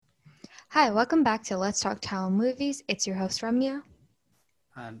Hi, welcome back to Let's Talk Town Movies. It's your host Ramya,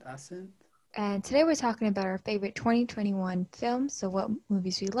 And Asin. and today we're talking about our favorite 2021 films. So, what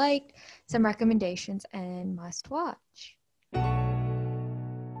movies we liked, some recommendations, and must watch.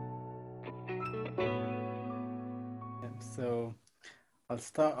 So I'll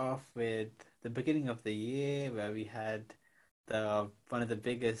start off with the beginning of the year where we had the one of the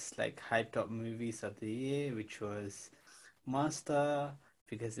biggest hyped up movies of the year, which was Master,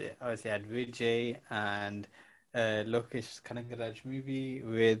 because it obviously had Vijay and Lokesh Kanagaraj movie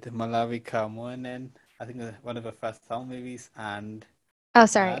with Malavika Mohanan. I think one of the first Tamil movies Oh,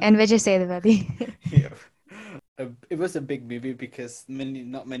 sorry, and and Vijay Sethupathi. yeah. It was a big movie because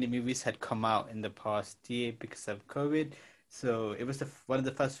not many movies had come out in the past year because of COVID. So it was one of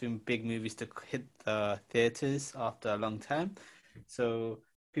the first big movies to hit the theaters after a long time. So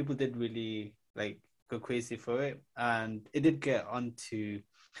people did really go crazy for it, and it did get onto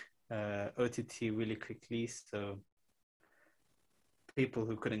OTT really quickly. So people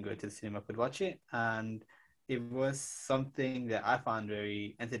who couldn't go to the cinema could watch it, and it was something that I found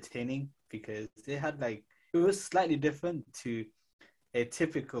very entertaining because it was slightly different to a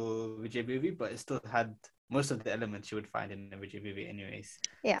typical Vijay movie, but it still had most of the elements you would find in a Vijay movie, anyways.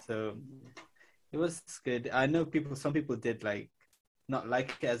 Yeah. So it was good. I know some people did not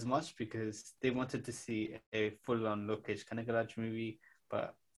like it as much because they wanted to see a full-on Lokesh Kanagaraj movie,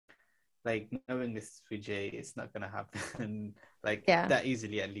 but knowing this Vijay, it's not gonna happen Yeah. that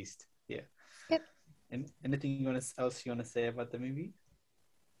easily, at least. Yeah. Yep. And anything else you wanna say about the movie?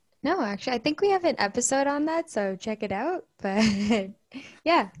 No, actually, I think we have an episode on that, so check it out. But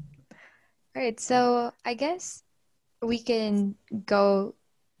yeah. All right, Yeah. so I guess we can go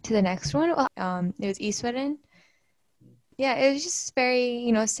to the next one. It was Eastwooden. Yeah, it was just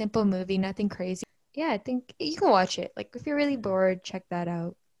very, simple movie, nothing crazy. Yeah, I think you can watch it. Like if you're really Yeah. bored, check that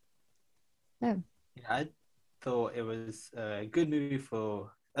out. Yeah. Yeah, I thought it was a good movie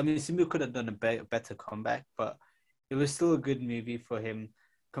for. I mean, Simbu could have done a better comeback, but it was still a good movie for him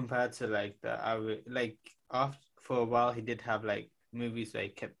compared to after for a while he did have movies where he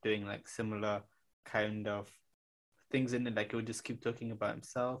kept doing similar kind of things in it, like he would just keep talking about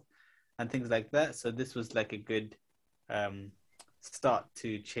himself and things like that. So this was like a good um start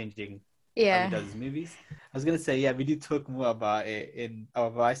to changing how he Yeah. does his movies. I was gonna say, yeah, we did talk more about it in our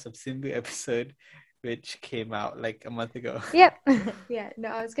Rise of Simbu episode, which came out like a month ago. Yep. Yeah. No,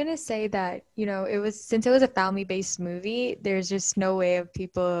 I was gonna say that, it was since it was a family-based movie, there's just no way of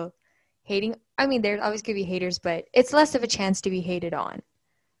people hating. I mean, there's always gonna be haters, but it's less of a chance to be hated on.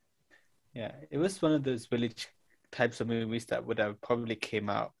 Yeah, it was one of those village types of movies that would have probably came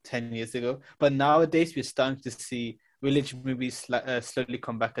out 10 years ago. But nowadays, we're starting to see village movies slowly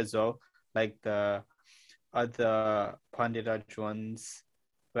come back as well, like the other Pandiraj ones,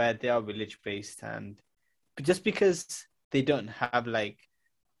 where they are village based. And just because they don't have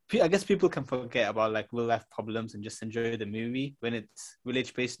I guess people can forget about real life problems and just enjoy the movie when it's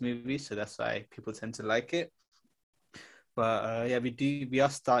village based movies. So that's why people tend to like it. But yeah, we are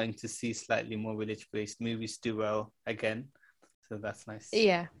starting to see slightly more village-based movies do well again, so that's nice.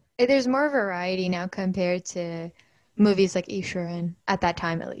 Yeah. There's more variety now compared to movies like Ishuran at that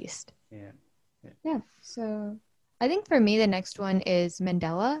time, at least. Yeah, yeah. Yeah. So I think for me, the next one is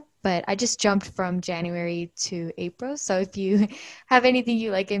Mandela, but I just jumped from January to April. So if you have anything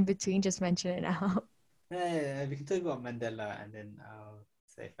you like in between, just mention it now. Yeah, we can talk about Mandela, and then I'll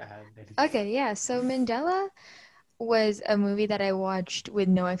say if I have anything. Okay, yeah. So Mandela was a movie that I watched with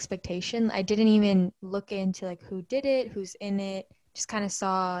no expectation. I didn't even look into like who did it, who's in it. Just kind of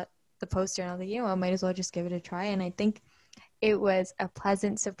saw the poster and I was like, I might as well just give it a try. And I think it was a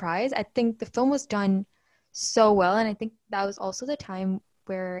pleasant surprise. I think the film was done so well, and I think that was also the time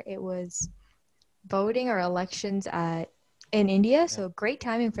where it was voting or elections at in India. Yeah, So great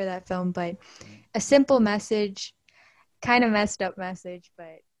timing for that film, but yeah, a simple message, kind of messed up message,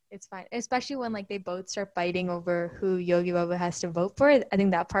 but it's fine. Especially when like they both start fighting over who Yogi Baba has to vote for. I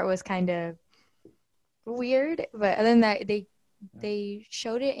think that part was kind of weird, but other than that, yeah, they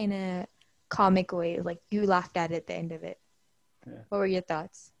showed it in a comic way. Like you laughed at it at the end of it. yeah. What were your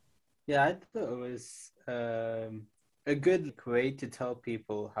thoughts? Yeah, I thought it was a good way to tell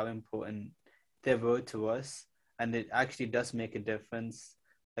people how important their vote to us, and it actually does make a difference.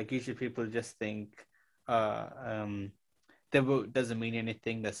 Like usually people just think, uh, um, their vote doesn't mean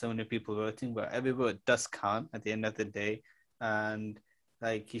anything. There's so many people voting, but every vote does count at the end of the day. And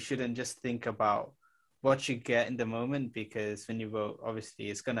you shouldn't just think about what you get in the moment because when you vote, obviously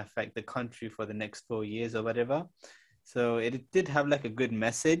it's gonna affect the country for the next 4 years or whatever. So it did have a good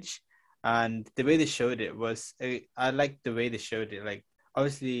message, and the way they showed it was I liked the way they showed it. Like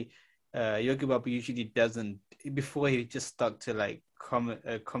obviously Yogi Babu usually doesn't. Before, he just stuck to like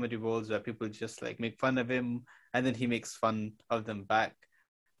comedy roles where people just like make fun of him, and then he makes fun of them back.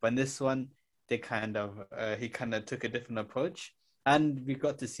 But in this one, they kind of he kind of took a different approach, and we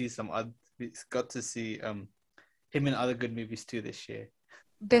got to see we got to see him in other good movies too this year.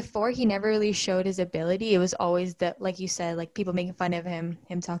 Before, he never really showed his ability. It was always the, like you said, like people making fun of him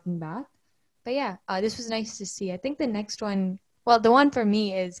talking back. But yeah, this was nice to see. I think the next one, well, the one for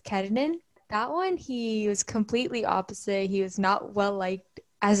me is Kedanin. That one, he was completely opposite. He was not well liked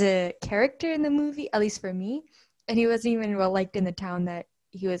as a character in the movie, at least for me. And he wasn't even well liked in the town that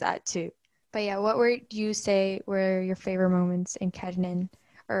he was at too. But yeah, what would you say were your favorite moments in Kedanin?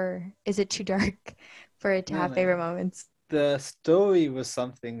 Or is it too dark for it to No, have no. favorite moments? The story was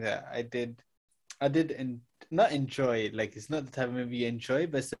something that I did not enjoy. Like it's not the type of movie you enjoy,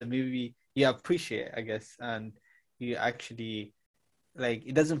 but it's a movie you appreciate, I guess, and you actually like.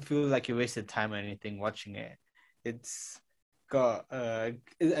 It doesn't feel like you wasted time or anything watching it. It's got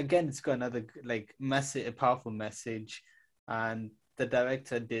again, it's got another like message, a powerful message, and the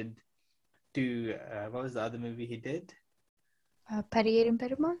director did do what was the other movie he did? Pariyerim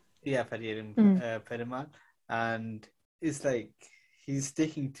Perumal? Yeah, Pariyerim Mm. Perumal, and it's like he's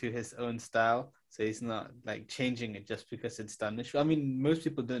sticking to his own style, so he's not like changing it just because it's Danush. I mean, most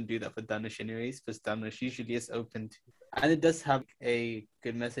people don't do that for Danush anyways, because Danush usually is open to, and it does have a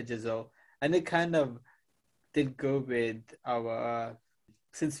good message as well. And it kind of did go with our,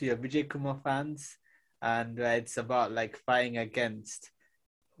 since we are Vijay Kumar fans, and it's about like fighting against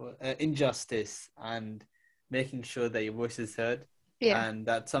injustice and making sure that your voice is heard, Yeah. and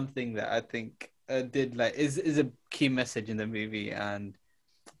that's something that I think did like is a key message in the movie, and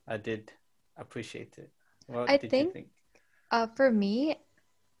I did appreciate it. I What did you think think? for me,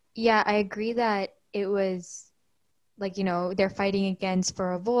 yeah, I agree that it was like, they're fighting against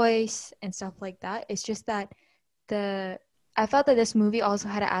for a voice and stuff like that. It's just that the I felt that this movie also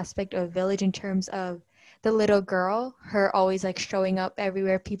had an aspect of village in terms of the little girl, her always like showing up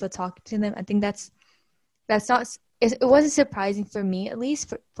everywhere, people talking to them. I think that's not it wasn't surprising for me, at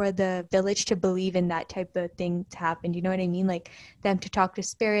least for the village to believe in that type of thing to happen. You know what I mean? Like them to talk to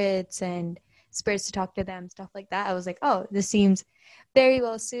spirits and spirits to talk to them, stuff like that. I was like, oh, this seems very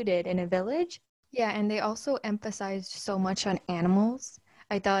well suited in a village. Yeah, and they also emphasized so much on animals.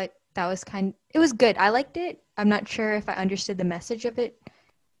 I thought that was it was good. I liked it. I'm not sure if I understood the message of it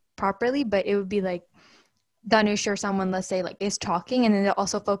properly, but it would be like Danush or someone, let's say, like is talking, and then they'll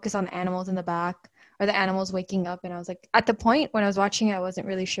also focus on the animals in the back or the animals waking up. And I was like, at the point when I was watching it, I wasn't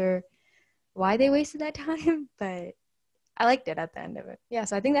really sure why they wasted that time, but I liked it at the end of it. Yeah,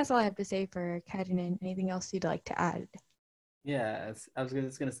 so I think that's all I have to say for Kadinin. Anything else you'd like to add? Yeah, I was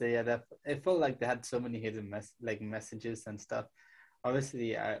just gonna say, yeah, that it felt like they had so many hidden messages and stuff.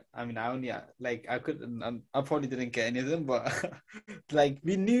 Obviously, I mean, I only like I could I probably didn't get any of them, but like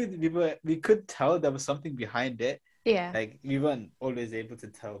we could tell there was something behind it. Yeah. Like we weren't always able to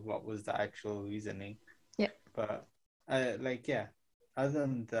tell what was the actual reasoning, Yeah. but like yeah, other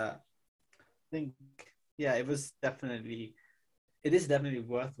than that, I think yeah, it is definitely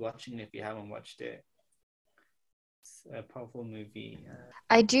worth watching if you haven't watched it. It's a powerful movie.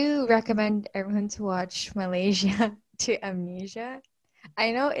 I do recommend everyone to watch Malaysia to Amnesia.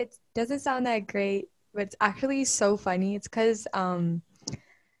 I know it doesn't sound that great, but it's actually so funny. It's because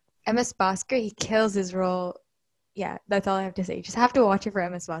MS Bhaskar, he kills his role. Yeah, that's all I have to say. Just have to watch it for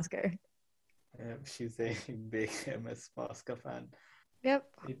MS Bhaskar. She's a big MS Pasca fan. Yep.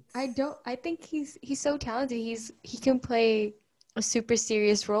 It's I think he's so talented. He can play a super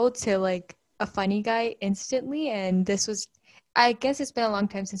serious role to like a funny guy instantly, and this was, I guess it's been a long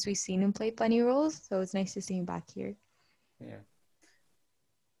time since we've seen him play funny roles, so it's nice to see him back here. yeah.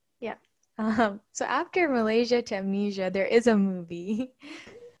 Yeah. So after Malaysia to Amnesia, there is a movie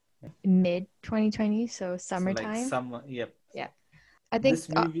mid 2020, so So like summertime. some yep. Yeah. I think This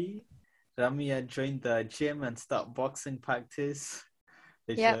movie, Ramya joined the gym and start boxing practice,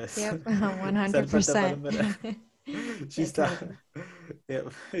 which yep, was yep, Sarpata 100%. Parambara. She Yeah, started, totally. yep,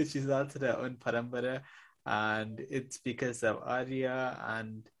 she started her own parambara, and it's because of Arya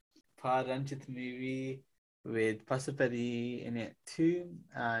and Paranjit movie with Pasupari in it too,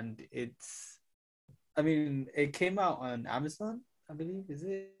 and it's, I mean, it came out on Amazon, I believe, is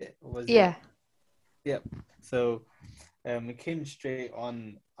it? Or was it? Yeah. Yep. So it came straight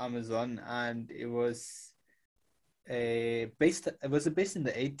on Amazon, and it was a based. Was it based in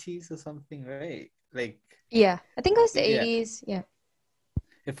the 80s or something, right? Like, Yeah. I think it was the yeah, 80s. Yeah.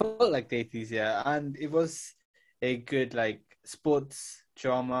 it felt like the 80s, yeah, and it was a good like sports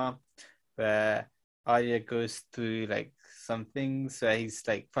drama where Arya goes through like some things where he's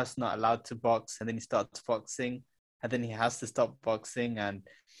like first not allowed to box, and then he starts boxing, and then he has to stop boxing, and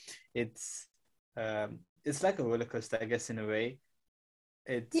it's it's like a roller coaster, I guess, in a way.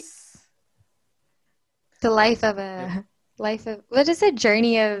 Y- It's The life of yep, a life of what is it?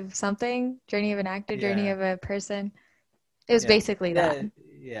 Journey of something? Journey of an actor, journey yeah, of a person. It was yeah, basically that.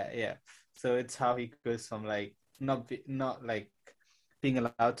 yeah. So it's how he goes from like not like being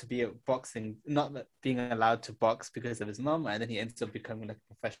allowed to be a boxing, not being allowed to box because of his mom, and then he ends up becoming like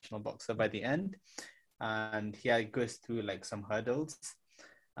a professional boxer by the end. And he goes through like some hurdles,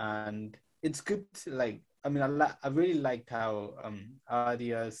 and it's good to, like, I mean, I really liked how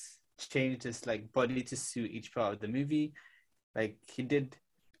Arias changed his like body to suit each part of the movie. Like he did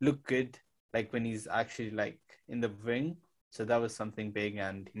look good, like when he's actually like in the ring. So that was something big,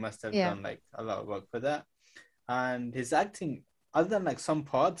 and he must have Yeah. done like a lot of work for that. And his acting, other than like some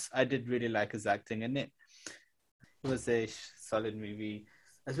parts, I did really like his acting in it. It was a solid movie,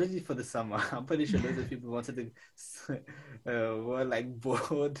 especially for the summer. I'm pretty sure loads of people wanted to were like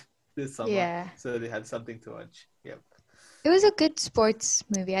bored this summer, Yeah. so they had something to watch. Yep. It was a good sports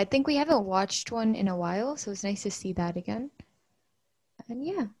movie. I think we haven't watched one in a while, so it's nice to see that again. And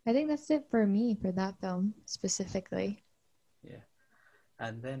yeah, I think that's it for me for that film specifically. Yeah.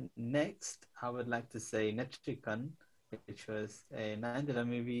 And then next, I would like to say Netrikan, which was a Nayanthara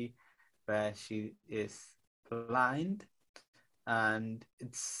movie where she is blind, and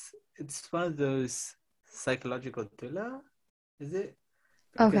it's one of those psychological thriller, is it?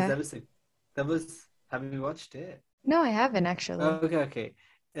 Because Okay. that was have you watched it? No, I haven't actually. Okay, okay.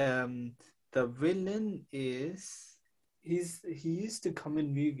 Um, the villain is he used to come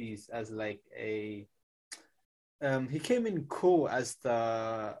in movies as like a he came in Core as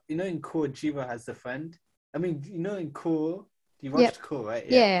the in Core Jiva has the friend. I mean, in Core, you Yep. watched Core, right?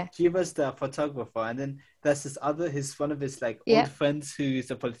 Yeah. Yeah. Jiva's the photographer, and then there's this other his one of his like old Yep. friends who's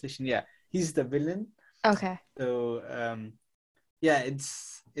a politician. Yeah, he's the villain. Okay. So yeah,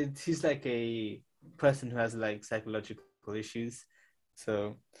 he's like a person who has like psychological issues.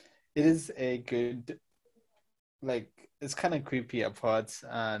 So it is a good, like, it's kind of creepy at parts,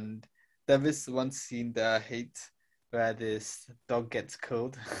 and there is one scene that I hate where this dog gets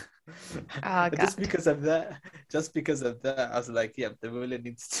killed. Oh And God. just because of that, I was like, yep, the villain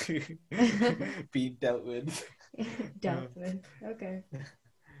needs to be dealt with. Dealt Um, with. Okay.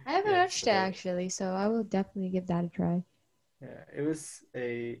 I haven't yeah, watched it so actually, so I will definitely give that a try. yeah, it was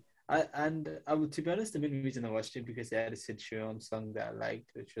I would, to be honest, the main reason I watched it because it had a Sid Sheeran song that I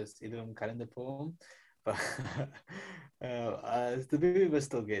liked, which was Idum Kalenda Poem. But the movie was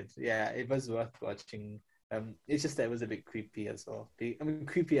still good. Yeah, it was worth watching. It's just that it was a bit creepy as well. I mean,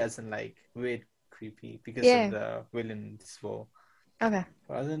 creepy as in like weird creepy because of Yeah. the villain's role. Okay.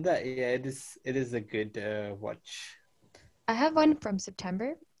 But other than that, yeah, it is a good watch. I have one from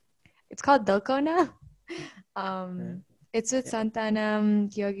September. It's called Dalkona. Yeah, It's with yeah,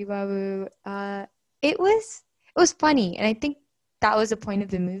 Santanam, Yogi Babu. It was funny, and I think that was the point of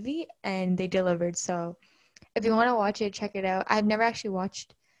the movie, and they delivered. So if you want to watch it, check it out. I've never actually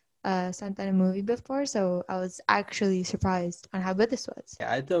watched a Santana movie before, so I was actually surprised on how good this was.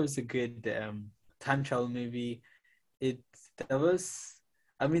 yeah. I thought it was a good time travel movie. it there was,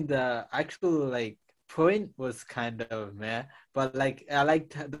 I mean, the actual like point was kind of meh, but like I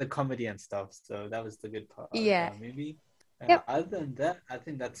liked the comedy and stuff, so that was the good part of Yeah. the movie. Yep. Other than that, I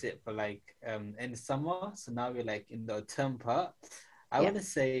think that's it for like in summer. So now we're like in the autumn part. I Yep. want to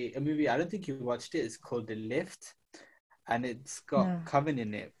say a movie. I don't think you watched it. It's called The Lift, and it's got No. Coven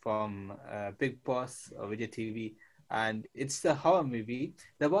in it from Big Boss or Video TV, and it's a horror movie.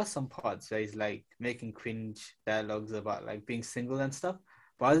 There was some parts where he's like making cringe dialogues about like being single and stuff.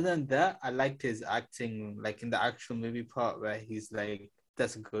 But other than that, I liked his acting, like in the actual movie part where he's like,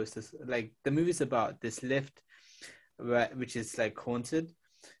 "That's a ghost." Like the movie's about this lift, which is like haunted.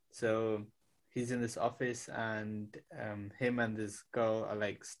 So he's in this office, and him and this girl are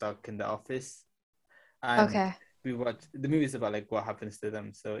like stuck in the office, and Okay. we watch the movies about like what happens to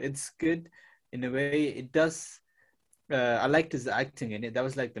them. So it's good in a way. It does. I liked his acting in it. That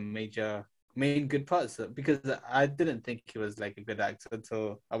was like the main good part. So, because I didn't think he was like a good actor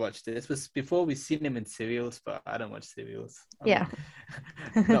until I watched it. This was before we seen him in serials, but I don't watch serials. I Yeah.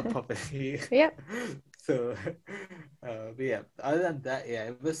 mean, not properly. Yep. So, but yeah. Other than that, yeah,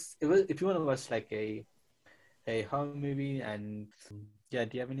 it was. If you want to watch like a horror movie, and yeah,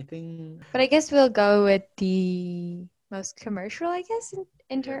 do you have anything? But I guess we'll go with the most commercial, I guess,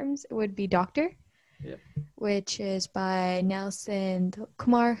 in Yeah, terms would be Doctor, yeah. which is by Nelson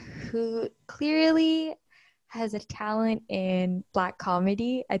Kumar, who clearly has a talent in black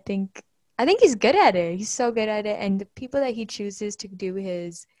comedy. I think I think he's good at it. He's so good at it, and the people that he chooses to do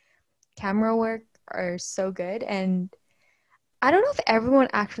his camera work are so good. And I don't know if everyone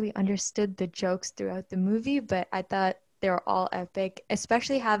actually understood the jokes throughout the movie, but I thought they were all epic,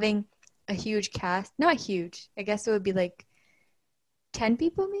 especially having a huge cast. Not huge. I guess it would be like 10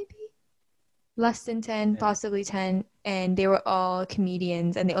 people maybe? Less than 10, Yeah, possibly 10, and they were all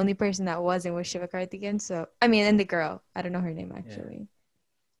comedians, and the only person that wasn't was Shiva Karthikeyan. So, I mean, and the girl, I don't know her name yeah. actually.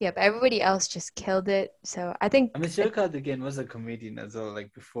 Yeah, but everybody else just killed it. So I think, I mean, Showcard again was a comedian as well,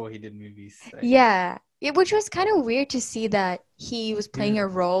 like before he did movies. Like, yeah, which was kind of weird to see that he was playing yeah, a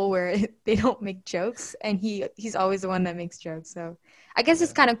role where they don't make jokes, and he's always the one that makes jokes. So I guess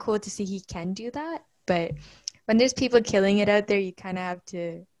it's yeah. kind of cool to see he can do that. But when there's people killing it out there, you kind of have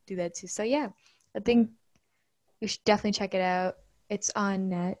to do that too. So yeah, I Yeah. think you should definitely check it out. It's on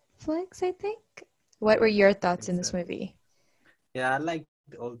Netflix, I think. What were Yeah, your I thoughts think in this so. movie? Yeah, I like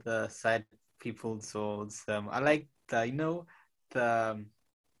all the side people's souls. I like the, the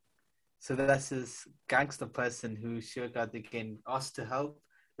so that's this gangster person who Showcard again asked to help.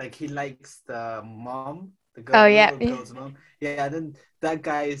 Like he likes the mom, Oh the yeah, little girl's mom. Yeah, and then that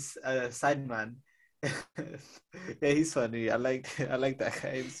guy's side man. Yeah, he's funny. I like that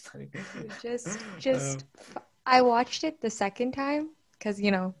guy. He's funny. just Um, I watched it the second time because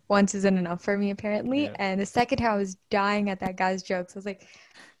once isn't enough for me apparently, yeah. and the second time I was dying at that guy's jokes. I was like,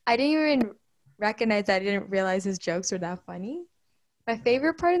 I didn't even recognize that. I didn't realize his jokes were that funny. My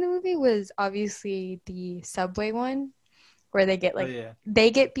favorite part of the movie was obviously the subway one where Oh yeah.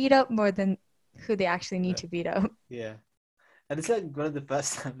 they get beat up more than who they actually need The- to beat up. yeah. And it's like one of the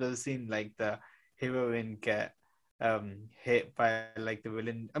first times I've seen like the heroine get hit by like the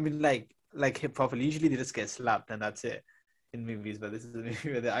villain. I mean like hit properly. Usually they just get slapped and that's it in movies, but this is a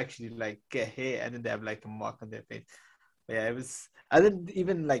movie where they actually like get hit and then they have like a mark on their face. But yeah, it was and then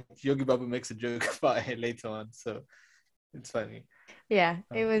even like Yogi Babu makes a joke about it later on, so it's funny. Yeah,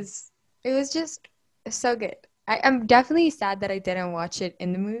 Um, it was just so good. I'm definitely sad that I didn't watch it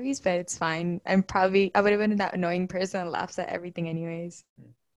in the movies, but it's fine. I would have been that annoying person that laughs at everything anyways.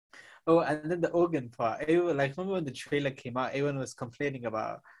 Oh, and then the organ part. Everyone, like, remember when the trailer came out, everyone was complaining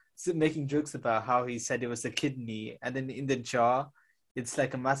about, making jokes about how he said it was a kidney, and then in the jar, it's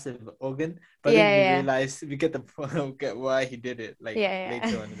like a massive organ. But then we Yeah, realize we get the point, get why he did it, like yeah,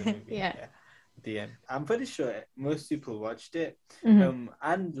 later on in the yeah, movie. yeah. Yeah, at the end. I'm pretty sure most people watched it. Hmm.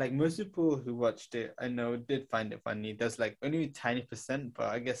 And like most people who watched it, I know did find it funny. There's like only a tiny percent, but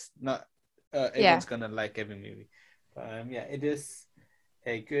I guess not Yeah, everyone's gonna like every movie. But yeah, it is.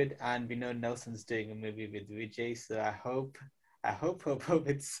 Hey, good. And we know Nelson's doing a movie with Vijay, so hope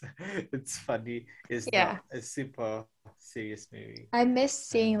it's funny. It's yeah. not a super serious movie. I miss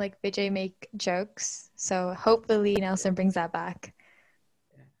seeing Um, like Vijay make jokes, so hopefully Nelson brings that back.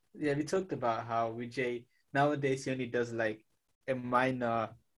 yeah, we talked about how Vijay nowadays he only does like a minor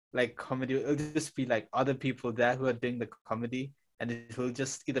like comedy. It'll just be like other people there who are doing the comedy, and it will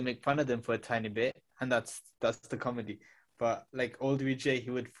just either make fun of them for a tiny bit, and that's the comedy. But like old Vijay, he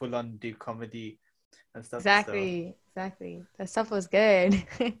would full on do comedy and stuff. So Exactly, exactly. That stuff was good.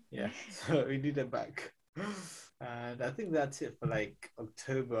 yeah, so we need it back. And I think that's it for like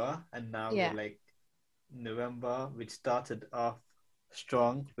October. And now we're Yeah, like November, which started off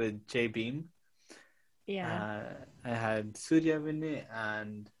strong with J Beam. yeah, I had Surya in it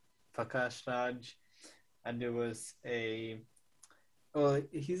and Prakash Raj, and there was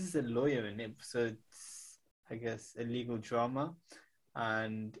he's a lawyer in it, so it's, I guess, a legal drama.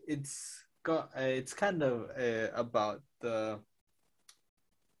 And it's kind of about the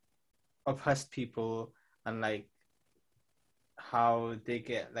oppressed people and like how they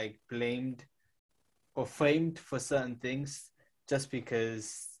get like blamed or framed for certain things just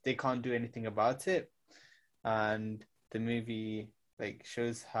because they can't do anything about it. And the movie like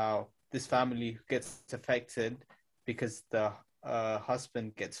shows how this family gets affected because the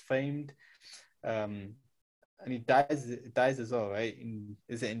husband gets framed, um, and he dies as well, right?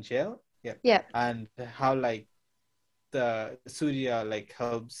 Is it in jail? Yeah. yeah. And how like the Surya like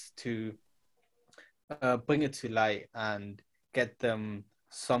helps to bring it to light and get them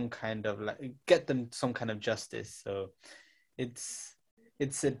get them some kind of justice. So it's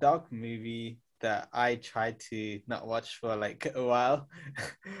it's a dark movie that I tried to not watch for like a while.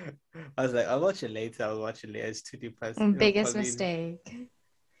 I was like, I'll watch it later. I'll watch it later. It's too depressing. It'll Biggest probably, mistake.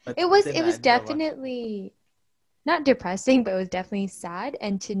 but then It I was ended up watching. definitely not depressing, but it was definitely sad.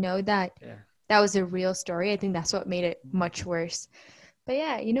 And to know that Yeah, that was a real story, I think that's what made it much worse. But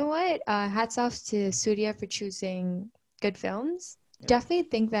yeah, you know what? Hats off to Surya for choosing good films. yeah, Definitely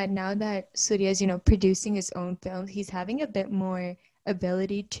think that now that Surya is, producing his own films, he's having a bit more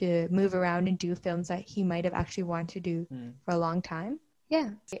ability to move around and do films that he might have actually wanted to do Mm. for a long time.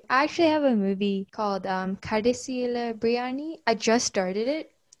 Yeah. I actually have a movie called Kardashian Biryani. I just started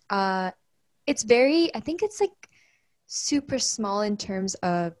it. It's very, I think it's like super small in terms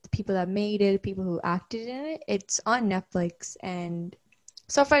of the people that made it, people who acted in it. It's on Netflix, and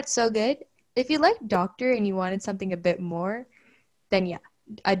so far it's so good. If you like Doctor and you wanted something a bit more, then yeah,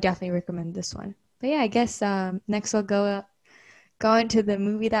 I definitely recommend this one. But yeah, I guess next we'll go into the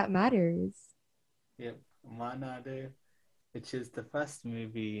movie that matters. Yep, Manade, which is the first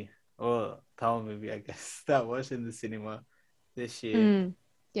movie or Tamil movie, I guess, that I watched in the cinema this year. Mm,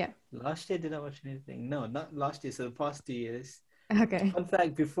 yeah. Last year, did I watch anything? No, not last year. So the past 2 years. Okay. Fun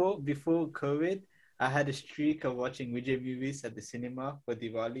fact: before COVID, I had a streak of watching Vijay movies at the cinema for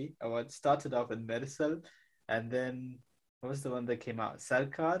Diwali. Started off with Medicine, and then what was the one that came out?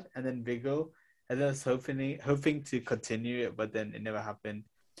 Sarkar, and then Bigo. And then I was hoping to continue it, but then it never happened.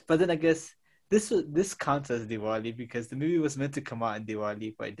 But then I guess this counts as Diwali because the movie was meant to come out in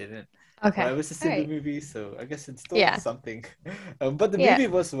Diwali, but it didn't. But Okay. it was a All Simba right. movie, so I guess it's still Yeah. something. But the Yeah. movie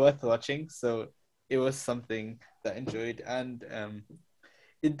was worth watching, so it was something that I enjoyed, and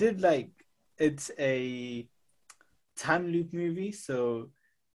it did like it's a time loop movie, so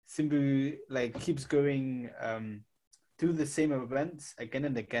Simbu like keeps going through the same events again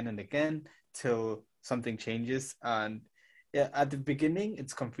and again and again till something changes. And yeah, at the beginning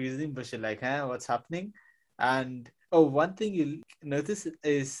it's confusing, but you're like, huh, what's happening? And oh, one thing you notice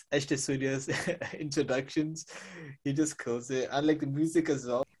is Ashton Studios introductions. He just kills it. And like the music as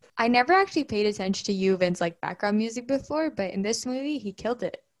well. I never actually paid attention to Yuvin's like background music before, but in this movie he killed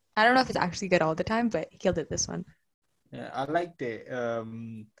it. I don't know if it's actually good all the time, but he killed it this one. Yeah, I liked it.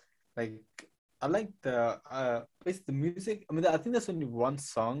 Like I like it's the music. I mean, I think there's only one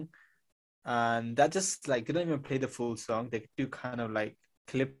song, and that just like they don't even play the full song. They do kind of like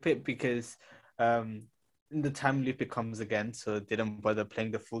clip it because um in the time loop it comes again, so they don't bother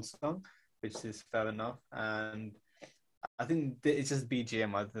playing the full song, which is fair enough. And I think it's just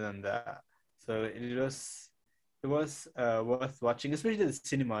BGM other than that. So it was worth watching, especially the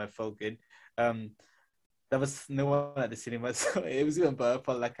cinema. It felt good. Um, there was no one at the cinema, so it was even better. I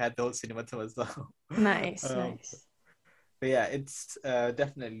felt like I had the whole cinema to myself. Nice, um, nice. but yeah, it's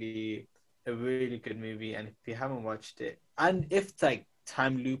definitely a really good movie. And if you haven't watched it, and if like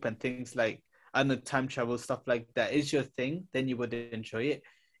time loop and things like I don't know time travel stuff like that is your thing, then you would enjoy it.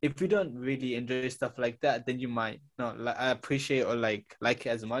 If you don't really enjoy stuff like that, then you might not appreciate or like it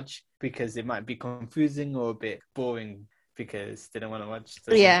as much because it might be confusing or a bit boring because they don't want to watch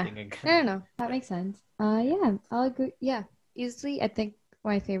the same Yeah. thing I again. don't know. That makes sense. Yeah, I'll agree. Yeah, easily. I think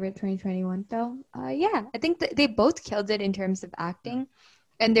my favorite 2021 film. Yeah, I think that they both killed it in terms of Yeah. acting,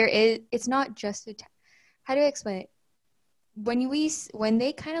 and it's not just how do I explain it? When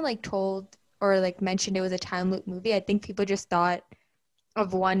they kind of like told or like mentioned it was a time loop movie, I think people just thought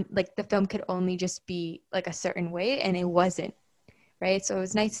of one like the film could only just be like a certain way, and it wasn't, right? So it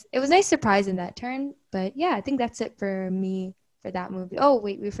was nice. It was a nice surprise in that turn. But yeah, I think that's it for me for that movie. Oh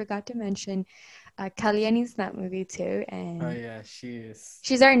wait, we forgot to mention Kalyani's in that movie too, Oh and yeah, she is.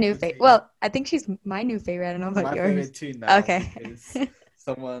 she's our new favorite. Pretty Well, I think she's my new favorite. I don't know about my yours. favorite too now Okay. because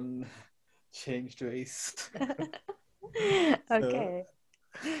someone changed race. So Okay.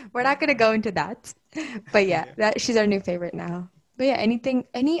 We're not gonna go into that. But yeah, yeah. that she's our new favorite now. But yeah,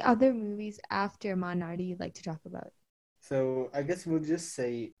 any other movies after Manardi you'd like to talk about? So I guess we'll just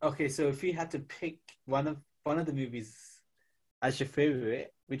say okay. So if you had to pick one of the movies as your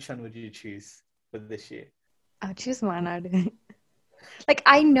favorite, which one would you choose for this year? I'll choose Manardi. Like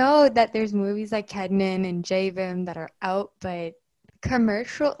I know that there's movies like Kednan and Javim that are out, but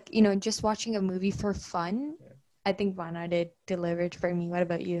commercial, just watching a movie for fun, Yeah. I think Vanna delivered for me. What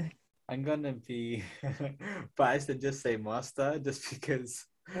about you? I'm gonna be biased and just say Master, just because,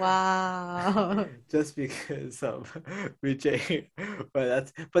 Wow. just because of Vijay.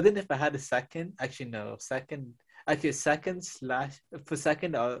 But then if I had a second, actually no, second. Okay, second slash for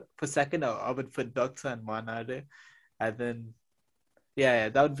second I would put Doctor and Manade, and then yeah,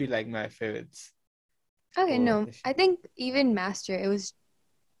 that would be like my favorites Okay, for no. this I year. think even Master, it was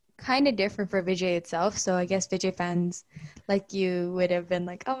kind of different for Vijay itself. So I guess Vijay fans like you would have been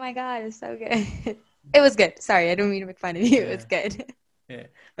like, oh my God, it's so good. It was good. Sorry, I don't mean to make fun of you. It was Yeah. good. Yeah,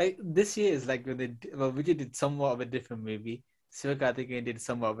 like this year is like when Vijay did somewhat of a different movie. Sivakarthikeyan did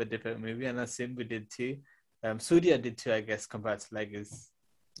somewhat of a different movie, and Simbu did too. Surya did too, I guess, compared to like his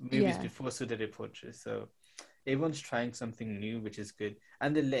movies Yeah. before Surya did Portrait. So everyone's trying something new, which is good,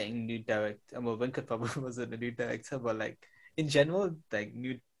 and they're letting new director. Well, Venkat Prabhu wasn't a new director, but like in general, like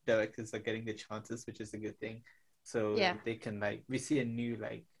new directors are getting the chances, which is a good thing. so Yeah. they can like we see a new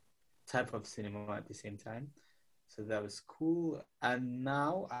like type of cinema at the same time. So that was cool. And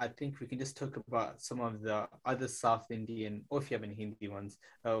now I think we can just talk about some of the other South Indian, or if you have any Hindi ones,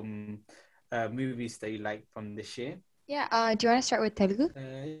 movies that you like from this year. Yeah. Do you want to start with Telugu?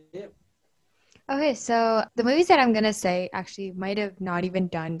 Yeah. Okay, so the movies that I'm gonna say actually might have not even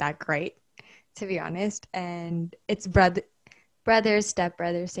done that great, to be honest. And it's brothers,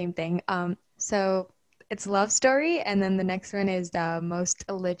 stepbrothers, same thing. So it's Love Story, and then the next one is the Most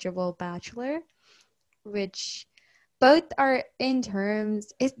Eligible Bachelor, which both are in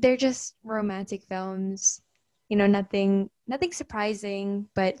terms they're just romantic films. You know, nothing surprising,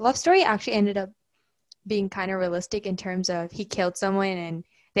 but Love Story actually ended up being kind of realistic in terms of he killed someone and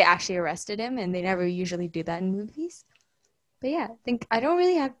they actually arrested him, and they never usually do that in movies. But yeah, I think I don't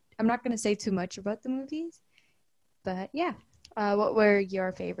really have. I'm not gonna say too much about the movies, but yeah. What were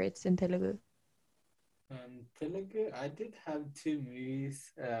your favorites in Telugu? Telugu, I did have two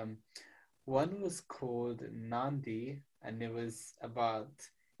movies. One was called Nandi, and it was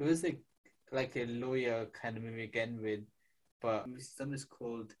like a lawyer kind of movie again but some is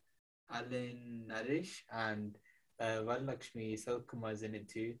called Alan Naresh and Varalakshmi Selkumar's in it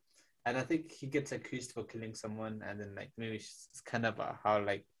too. And I think he gets accused for killing someone, and then like maybe it's kind of about how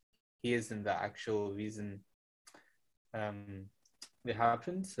like he isn't the actual reason um it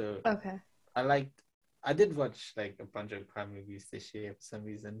happened. So Okay. I liked. I did watch like a bunch of crime movies this year for some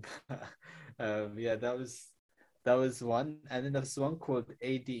reason. Yeah, that was one, and then there was one called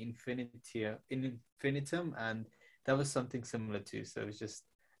AD Infinitum, and that was something similar too. So it was just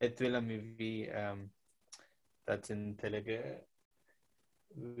a thriller movie that's in Telugu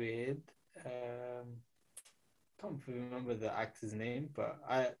with can't remember the actor's name, but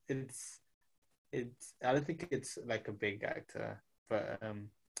it's I don't think it's like a big actor, but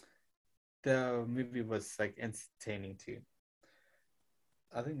the movie was like entertaining too.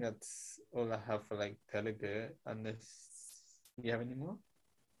 I think that's all I have for like Telugu, unless you have any more.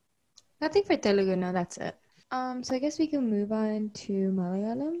 Nothing for Telugu. No, that's it. So I guess we can move on to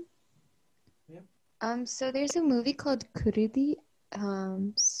Malayalam. Yeah. So there's a movie called Kuridi.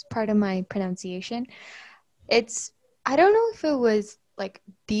 Part of my pronunciation. It's I don't know if it was like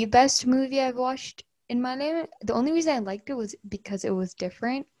the best movie I've watched in my life. The only reason I liked it was because it was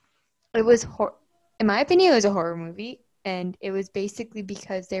different. It was in my opinion, it was a horror movie, and it was basically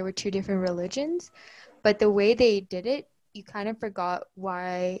because there were two different religions, but the way they did it, you kind of forgot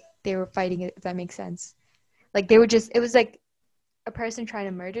why they were fighting it, if that makes sense. Like they were just it was like a person trying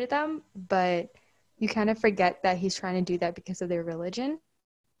to murder them, but you kind of forget that he's trying to do that because of their religion.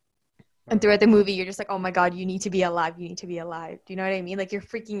 And Right. throughout the movie, you're just like, oh my God, you need to be alive. You need to be alive. Do you know what I mean? Like you're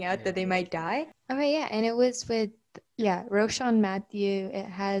freaking out that Yeah. they might die. Okay, yeah. And it was with, yeah, Roshan Matthew. It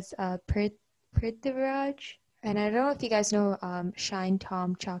has Prithviraj. And I don't know if you guys know Shine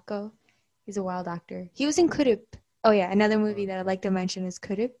Tom Chaco. He's a wild actor. He was in Kurup. Oh, yeah. Another movie that I'd Okay. like to mention is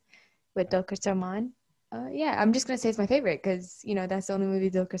Kurup with Dulquer Salmaan. Yeah, I'm just going to say it's my favorite because, you know, that's the only movie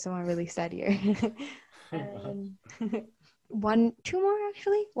Dulquer Salmaan released that year. And two more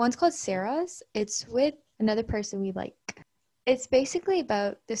actually. One's called Sarah's. It's with another person we like. It's basically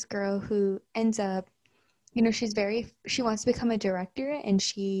about this girl who ends up, you know, she wants to become a director and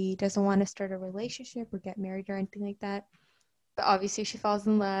she doesn't want to start a relationship or get married or anything like that. But obviously she falls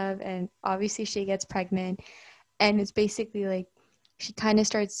in love and obviously she gets pregnant. And it's basically like she kind of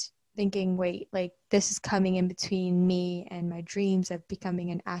starts thinking, wait, like this is coming in between me and my dreams of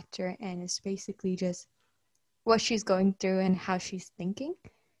becoming an actor. And it's basically just what she's going through and how she's thinking.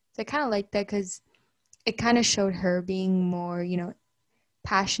 So I kind of like that because it kind of showed her being more, you know,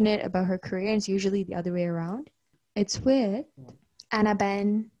 passionate about her career. And it's usually the other way around. It's with Anna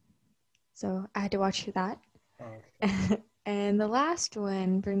Ben. So I had to watch that. Okay. And the last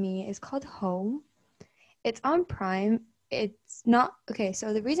one for me is called Home. It's on Prime. It's not okay.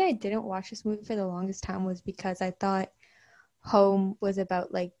 So the reason I didn't watch this movie for the longest time was because I thought Home was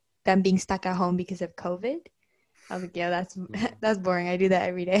about like them being stuck at home because of COVID. I was like, yeah, that's that's boring. I do that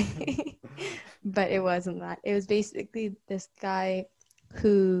every day. But it wasn't that. It was basically this guy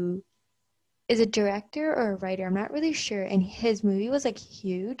who is a director or a writer. I'm not really sure. And his movie was like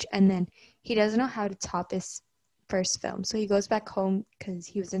huge. And then he doesn't know how to top his first film. So he goes back home because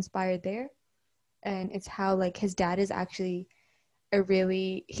he was inspired there. And it's how like his dad is actually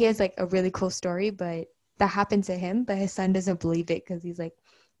he has like a really cool story, but that happened to him. But his son doesn't believe it because he's like,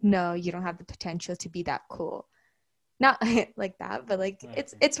 no, you don't have the potential to be that cool. Not like that, but like Okay.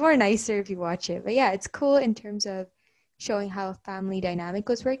 it's more nicer if you watch it. But yeah, it's cool in terms of showing how family dynamic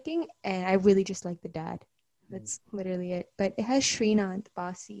was working, and I really just like the dad. Mm. That's literally it. But it has Srinath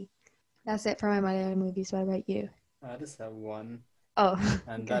Basi. That's it for my Malayalam movies. What about you? I just have one, Oh,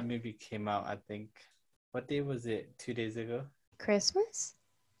 and okay. that movie came out, I think, what day was it? 2 days ago? Christmas?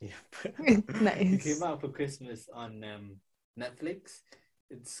 Yep. It came Nice. out for Christmas on Netflix.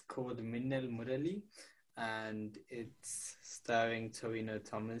 It's called Minnal Murali, and it's starring Torino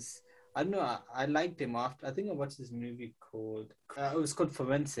Thomas. I don't know. I liked him after. I think I watched this movie called. It was called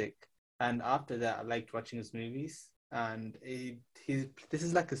Forensic, and after that, I liked watching his movies. And he's this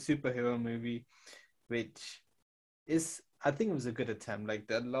is like a superhero movie, which is I think it was a good attempt. Like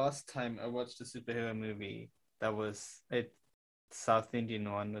the last time I watched a superhero movie that was it South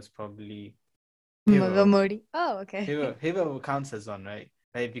Indian one was probably Hero. Mogamori. Oh, okay. Hero counts as one, right?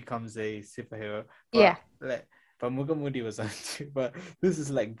 Like, he becomes a superhero. Yeah. But Mugamudi was on too. But this is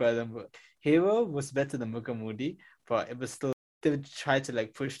like better. Hero was better than Mugamudi, but it was still they would try to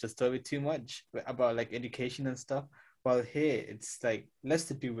like push the story too much about like education and stuff. While here it's like less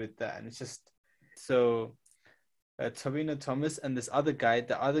to do with that, and it's just so Torino Thomas and this other guy.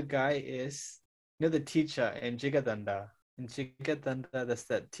 The other guy is the teacher in Jigadanda. In Jigadanda, that's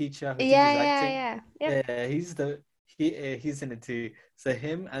that teacher who Yeah, teaches yeah, acting. yeah. Yep. Yeah, he's in it too. So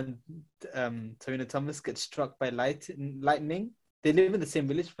him and Torino Thomas get struck by lightning. They live in the same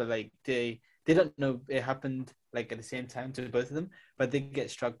village, but like they don't know it happened like at the same time to both of them. But they get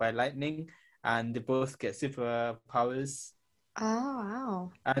struck by lightning, and they both get superpowers. Oh,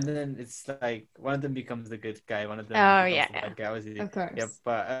 wow. And then it's like one of them becomes the good guy, one of them Oh, becomes yeah, the yeah. bad guy. Obviously, Of yeah. course.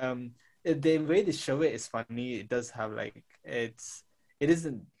 But the way they show it is funny. It does have like it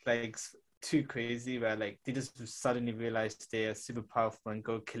isn't like too crazy where like they just suddenly realize they are super powerful and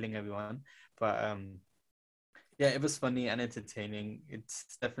go killing everyone. But yeah, it was funny and entertaining.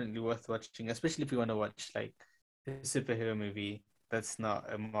 It's definitely worth watching, especially if you want to watch like a superhero movie that's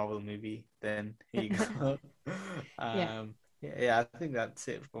not a Marvel movie. Then here you go. Yeah. Yeah, I think that's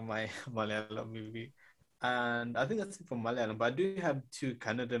it for my Malayalam movie, and I think that's it for Malayalam. But I do have two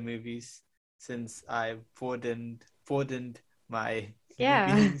Kannada movies since I've broadened my Yeah.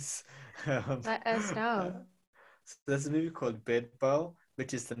 movies. Um, Let us know. so there's a movie called Bedball,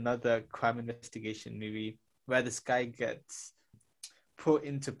 which is another crime investigation movie where this guy gets put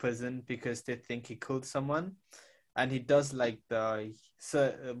into prison because they think he killed someone, and he does like the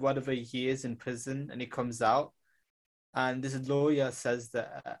so whatever years in prison, and he comes out, and this lawyer says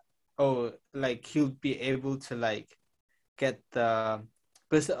that oh, like he'll be able to like get the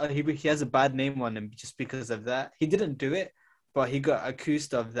but he has a bad name on him just because of that. He didn't do it, but he got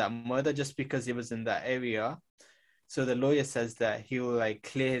accused of that murder just because he was in that area. So the lawyer says that he will like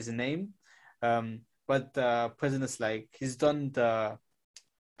clear his name. But the prisoner's like, he's done the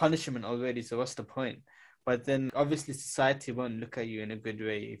punishment already, so what's the point? But then obviously society won't look at you in a good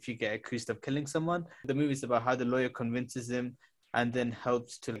way if you get accused of killing someone. The movie's about how the lawyer convinces him and then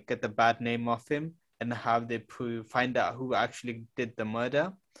helps to like, get the bad name off him and how they find out who actually did the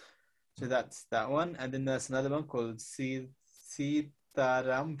murder. So that's that one. And then there's another one called Sitaram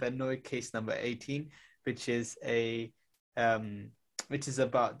Benoy case number 18, which is a um which is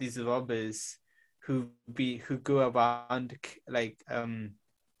about these robbers who go around like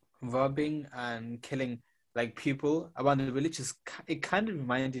robbing and killing like people around the village. It kind of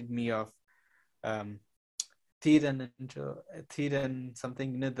reminded me of um Tiran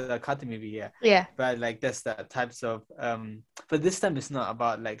something, the Kati movie, yeah. Yeah. But like there's that types of but this time it's not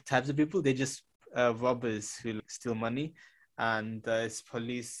about like types of people, they just robbers who like, steal money, and this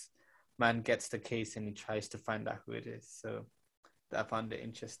police man gets the case and he tries to find out who it is. So I found it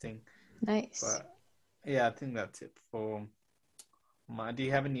interesting. Nice. But yeah, I think that's it for do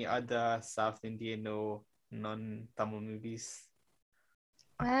you have any other South Indian or non-Tamil movies?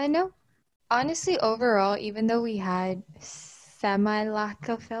 I know. Honestly, overall, even though we had semi lack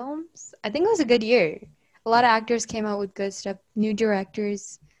of films, I think it was a good year. A lot of actors came out with good stuff, new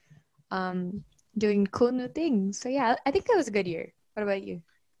directors, um, doing cool new things. So yeah, I think that was a good year. What about you?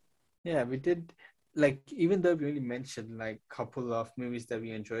 Yeah, we did like even though we only mentioned like a couple of movies that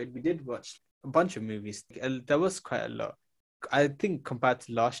we enjoyed, we did watch a bunch of movies. There was quite a lot. I think compared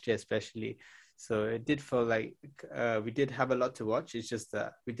to last year especially. So it did feel like we did have a lot to watch. It's just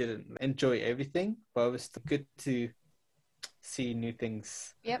that we didn't enjoy everything, but it was still good to see new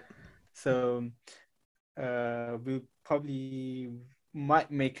things. Yep. So we'll probably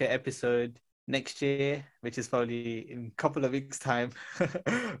might make an episode next year, which is probably in a couple of weeks' time,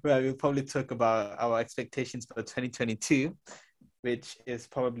 where we'll probably talk about our expectations for 2022, which is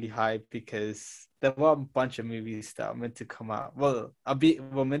probably high because there were a bunch of movies that are meant to come out. Well,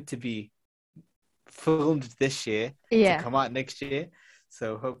 were meant to be filmed this year to Yeah. come out next year.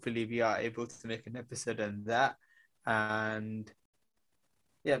 So hopefully we are able to make an episode on that. And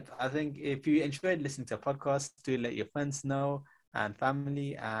Yeah, I think if you enjoyed listening to a podcast, do let your friends know and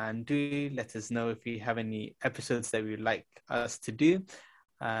family, and do let us know if you have any episodes that you'd like us to do.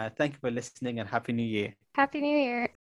 Thank you for listening and Happy New Year. Happy New Year.